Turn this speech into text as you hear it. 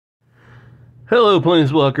Hello,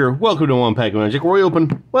 Planeswalker. Welcome to One Pack of Magic, where we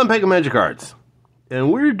open one pack of Magic cards. And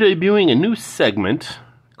we're debuting a new segment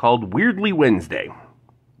called Weirdly Wednesday,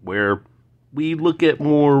 where we look at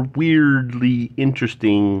more weirdly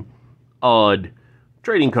interesting, odd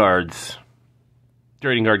trading cards,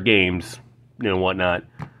 trading card games, whatnot.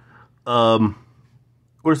 Of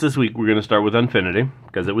course, this week we're going to start with Unfinity,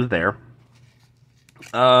 because it was there.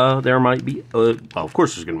 There might be, well, of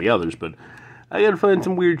course there's going to be others, but I got to find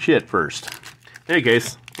some weird shit first. In any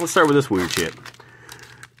case, let's start with this weird shit.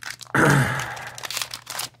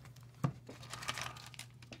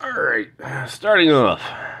 Alright, starting off.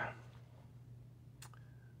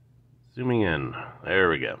 Zooming in. There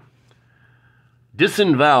we go.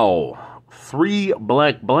 Disavow. 3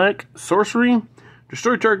 black sorcery.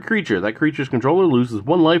 Destroy target creature. That creature's controller loses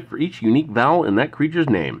 1 life for each unique vowel in that creature's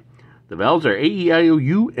name. The vowels are A, E, I, O,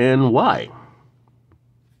 U, and Y.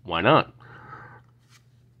 Why not?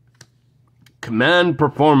 Command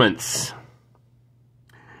performance.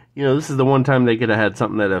 This is the one time they could have had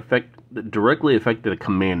something that directly affected a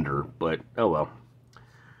commander, but oh well.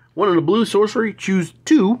 1 in a blue sorcery, choose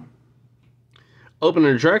 2. Open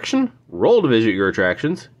an attraction, roll to visit your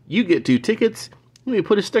attractions. You get 2 tickets. You may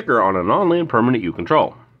put a sticker on a non-land permanent you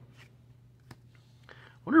control.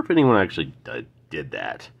 Wonder if anyone actually did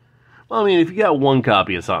that. Well, I mean, if you got 1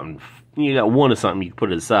 copy of something, you got 1 of something, you can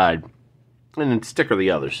put it aside, and then sticker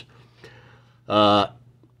the others. Tapper.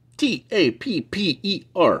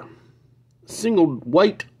 Single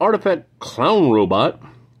white artifact clown robot.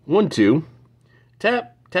 1/2.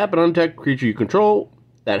 Tap an untapped creature you control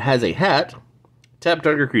that has a hat. Tap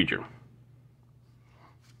target creature.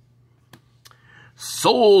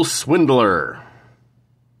 Soul Swindler.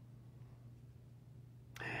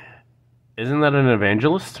 Isn't that an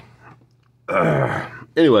evangelist?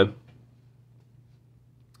 Anyway.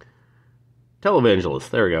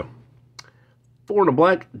 Televangelist. There we go. 4 in a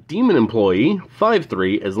black, demon employee,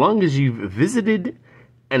 5/3. As long as you've visited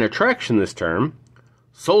an attraction this term,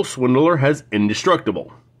 Soul Swindler has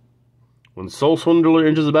indestructible. When Soul Swindler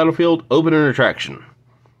enters the battlefield, open an attraction.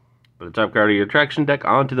 Put the top card of your attraction deck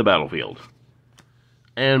onto the battlefield.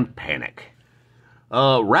 And panic.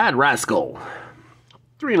 Rad Rascal.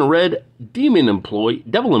 3 in a red,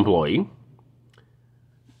 devil employee.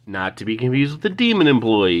 Not to be confused with the demon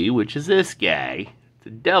employee, which is this guy. It's a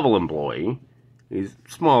devil employee. He's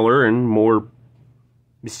smaller and more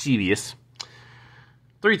mischievous.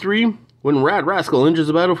 3/3. When Rad Rascal enters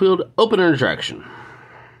the battlefield, open an attraction.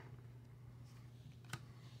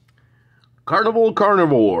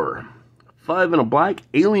 Carnivore. 5 in a black,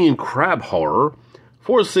 alien crab horror.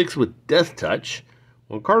 4/6 with death touch.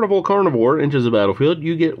 When Carnivore enters the battlefield,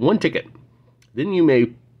 you get 1 ticket. Then you may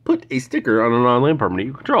put a sticker on a non-land permanent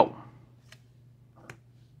you control.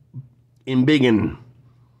 Embiggen.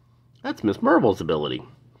 That's Miss Marvel's ability.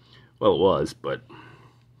 Well, it was, but...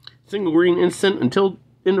 Single green instant until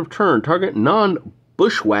end of turn. Target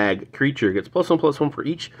non-bushwag creature gets +1/+1 for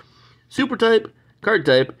each super type, card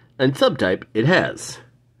type, and subtype it has.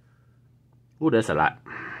 Ooh, that's a lot.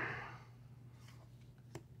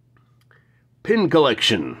 Pin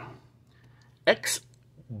Collection.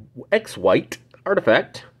 X-White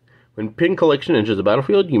artifact. When Pin Collection enters the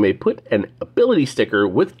battlefield, you may put an ability sticker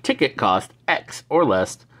with ticket cost X or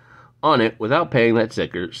less on it without paying that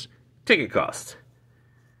sticker's ticket cost.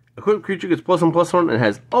 Equipped creature gets +1/+1 and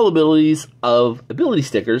has all abilities of ability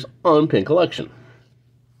stickers on Pin Collection.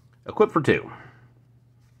 Equipped for 2.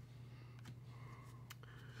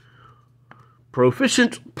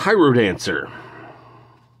 Proficient Pyrodancer.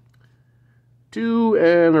 2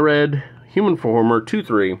 and a red, human performer,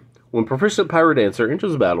 2/3. When Proficient Pyrodancer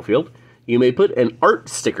enters the battlefield, you may put an art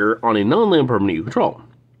sticker on a non-land permanent you control.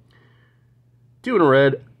 2 and a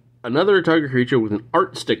red, another target creature with an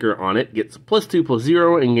art sticker on it gets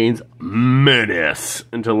 +2/+0 and gains Menace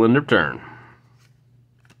until end of turn.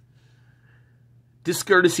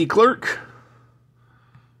 Discourtesy Clerk.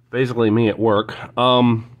 Basically me at work.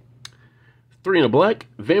 3 in a black,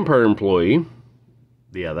 vampire employee.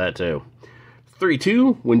 Yeah, that too.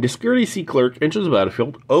 3/2. When Discourtesy Clerk enters the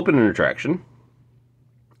battlefield, open an attraction.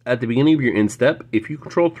 At the beginning of your end step, if you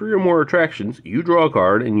control 3 or more attractions, you draw a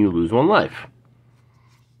card and you lose 1 life.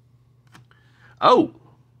 Oh!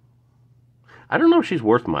 I don't know if she's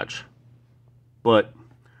worth much. But,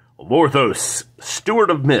 Vorthos, Steward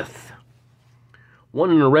of Myth. 1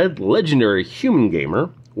 in a red, legendary human gamer.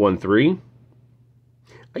 1/3.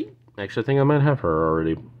 I actually think I might have her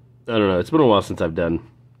already. I don't know, it's been a while since I've done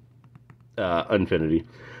Unfinity.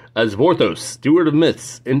 As Vorthos, Steward of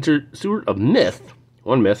Myth,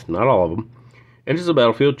 1 myth, not all of them, enters the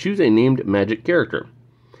battlefield, choose a named magic character.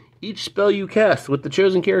 Each spell you cast with the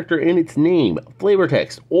chosen character in its name, flavor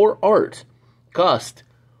text, or art cost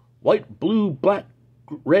white, blue, black,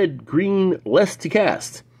 red, green, less to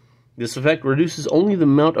cast. This effect reduces only the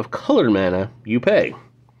amount of colored mana you pay.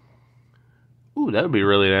 Ooh, that would be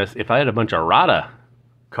really nice if I had a bunch of Rada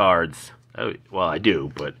cards. Well, I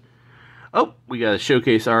do, but... Oh, we got a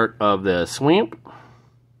showcase art of the Swamp.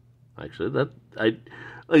 Actually, like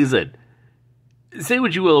I said, say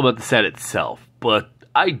what you will about the set itself, but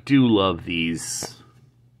I do love these,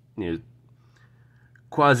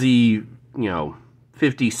 quasi,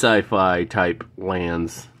 50 sci-fi type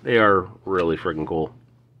lands. They are really freaking cool.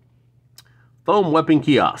 Foam Weapon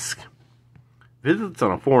Kiosk. Visits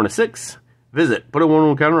on a 4 and a 6. Visit. Put a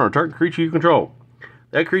 1/1 counter on a target creature you control.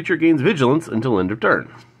 That creature gains vigilance until end of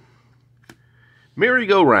turn.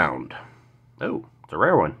 Merry-Go-Round. Oh, it's a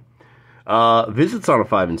rare one. Visits on a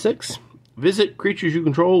 5 and 6. Visit. Creatures you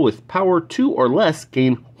control with power 2 or less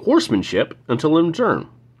gain horsemanship until end of turn.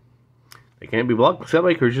 They can't be blocked except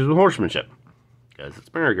by creatures with horsemanship, because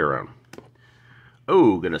it's merry-go-round.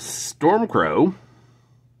 Oh, got a Stormcrow.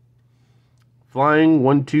 Flying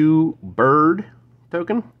 1/2 bird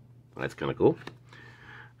token. That's kind of cool.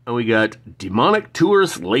 And we got Demonic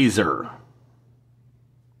Tourist Laser.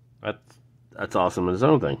 That's awesome in its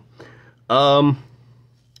own thing.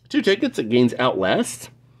 2 tickets, it gains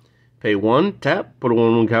Outlast. Pay 1, tap, put a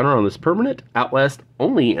 1/1 counter on this permanent. Outlast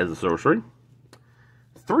only as a sorcery.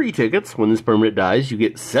 3 tickets, when this permanent dies, you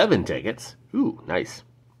get 7 tickets. Ooh, nice.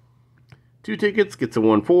 2 tickets gets a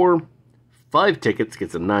 1/4. 5 tickets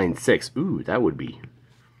gets a 9/6. Ooh, that would be.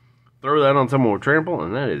 Throw that on someone with trample,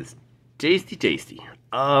 and that is tasty, tasty.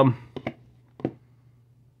 Why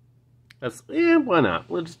not?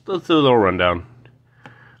 Let's do a little rundown.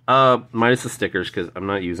 Minus the stickers, because I'm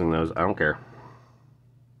not using those. I don't care.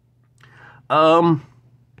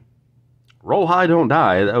 Roll high, don't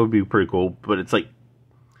die. That would be pretty cool, but it's like,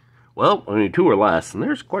 well, I mean, 2 or less, and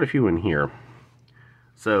there's quite a few in here.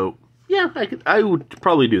 So, yeah, I would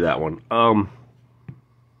probably do that one.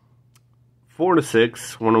 4 to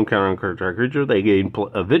 6, 1 counter on target creature. They gain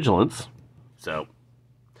vigilance. So,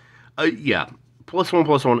 yeah,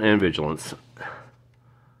 +1/+1 and vigilance.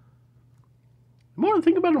 The more I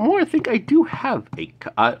think about it, the more I think I do have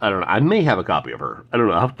I don't know. I may have a copy of her. I don't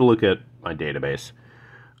know. I'll have to look at my database.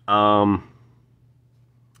 But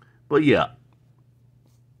yeah,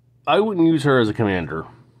 I wouldn't use her as a commander.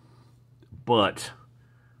 But,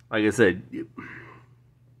 like I said,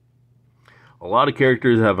 a lot of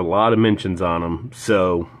characters have a lot of mentions on them.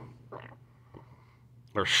 So,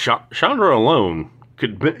 or Chandra alone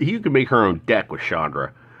you could make her own deck with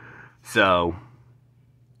Chandra. So,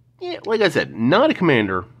 yeah, like I said, not a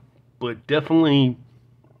commander, but definitely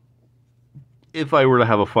if I were to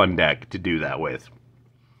have a fun deck to do that with,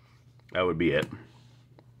 that would be it.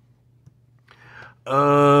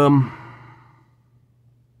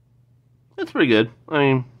 That's pretty good. I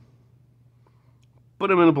mean, put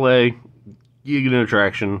them into play, you get an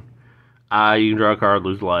attraction. You can draw a card,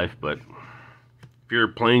 lose life, but if you're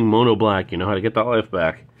playing mono black, you know how to get that life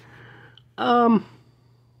back.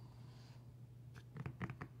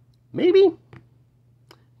 Maybe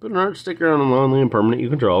put an art sticker on a non-land permanent you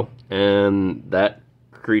control, and that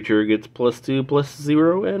creature gets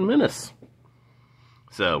 +2/+0 and menace.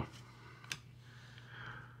 So,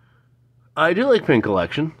 I do like Pin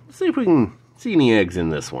Collection. Let's see if we can see any eggs in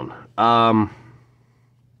this one. Well,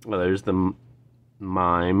 there's the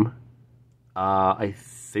mime. I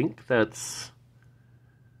think that's...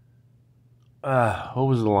 what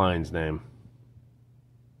was the lion's name?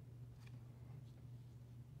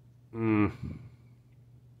 I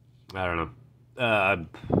don't know.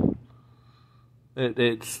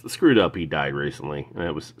 It's screwed up. He died recently, and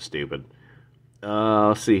it was stupid.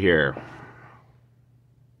 Let's see here.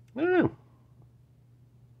 I don't know.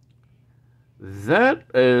 That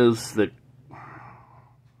is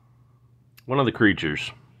one of the creatures.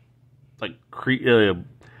 Like the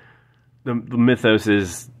mythos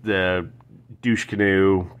is the douche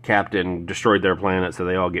canoe captain destroyed their planet, so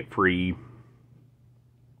they all get free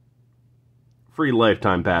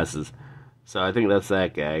lifetime passes. So I think that's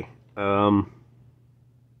that guy. A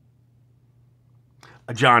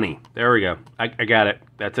Johnny. There we go. I got it.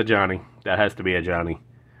 That's a Johnny. That has to be a Johnny.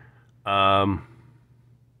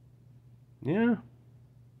 Yeah.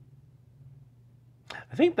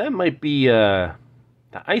 I think that might be the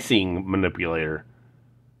icing manipulator.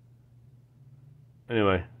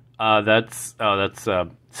 Anyway, that's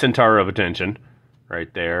Centaur of Attention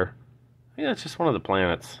right there. I think that's just one of the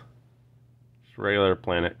planets. Just a regular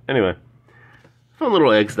planet. Anyway, fun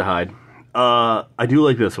little eggs to hide. I do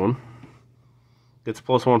like this one. Gets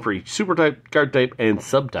 +1 for each super type, card type, and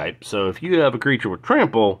subtype. So if you have a creature with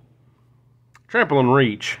trample and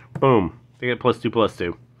reach, boom, they get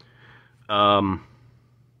 +2/+2.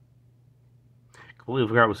 Completely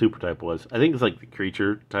forgot what super type was. I think it's like the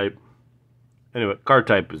creature type. Anyway, card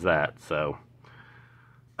type is that, so.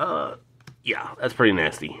 Yeah, that's pretty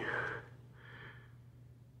nasty.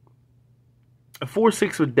 A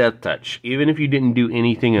 4/6 with Death Touch, even if you didn't do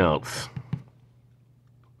anything else.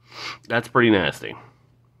 That's pretty nasty.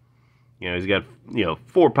 You know, he's got,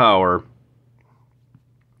 4 power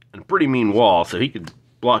and a pretty mean wall, so he could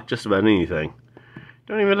block just about anything.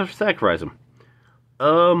 Don't even have to sacrifice him.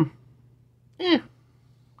 It's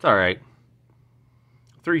alright.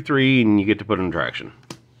 3/3, and you get to put an attraction.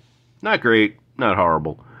 Not great, not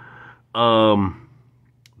horrible.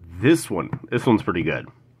 This one's pretty good.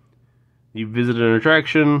 You visit an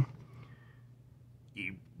attraction,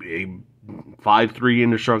 a 5/3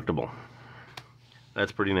 indestructible.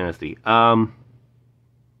 That's pretty nasty.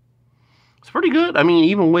 It's pretty good. I mean,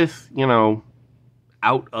 even with,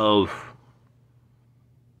 out of...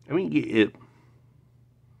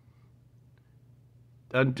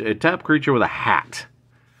 a tap creature with a hat.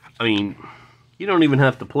 I mean, you don't even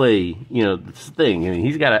have to play, this thing. I mean,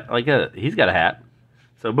 he's got a hat.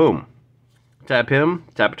 So, boom. Tap him,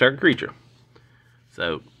 tap a target creature.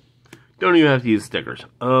 So, don't even have to use stickers.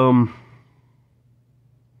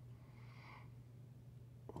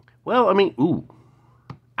 Well, I mean,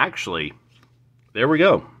 actually, there we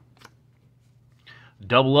go.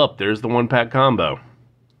 Double up, there's the 1-pack combo.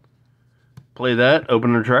 Play that,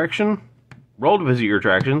 open an attraction, roll to visit your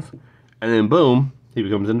attractions, and then boom, he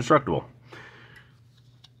becomes indestructible.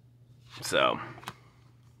 So,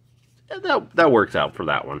 that works out for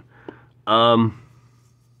that one.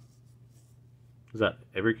 Is that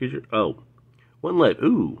every creature? Oh, 1 life.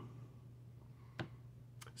 Ooh.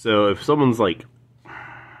 So if someone's like,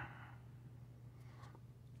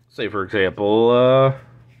 say for example,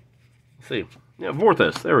 let's see, yeah,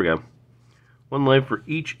 Vorthos. There we go. 1 life for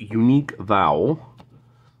each unique vowel.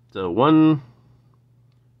 So 1,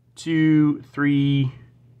 2, 3.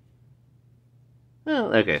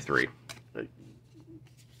 Well, okay, 3.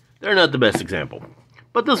 They're not the best example,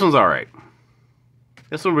 but this one's all right.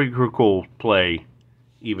 This one would be a cool play,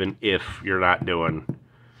 even if you're not doing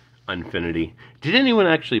Unfinity. Did anyone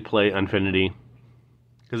actually play Unfinity?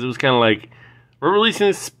 Because it was kind of like, we're releasing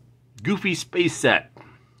this goofy space set.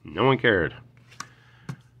 No one cared.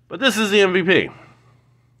 But this is the MVP.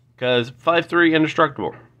 Because 5/3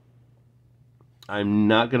 indestructible. I'm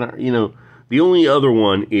not gonna, the only other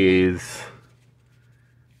one is,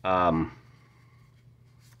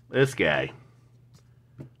 this guy.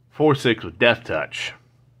 4/6 with Death Touch.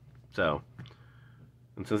 So,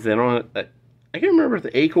 and since they don't, I can't remember if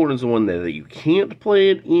the Acorn is the one that you can't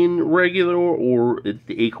play it in regular, or if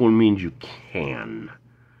the Acorn means you can.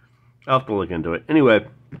 I'll have to look into it. Anyway,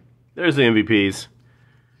 there's the MVPs.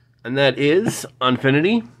 And that is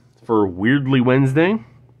Unfinity for Weirdly Wednesday.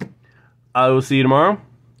 I will see you tomorrow.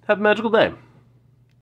 Have a magical day.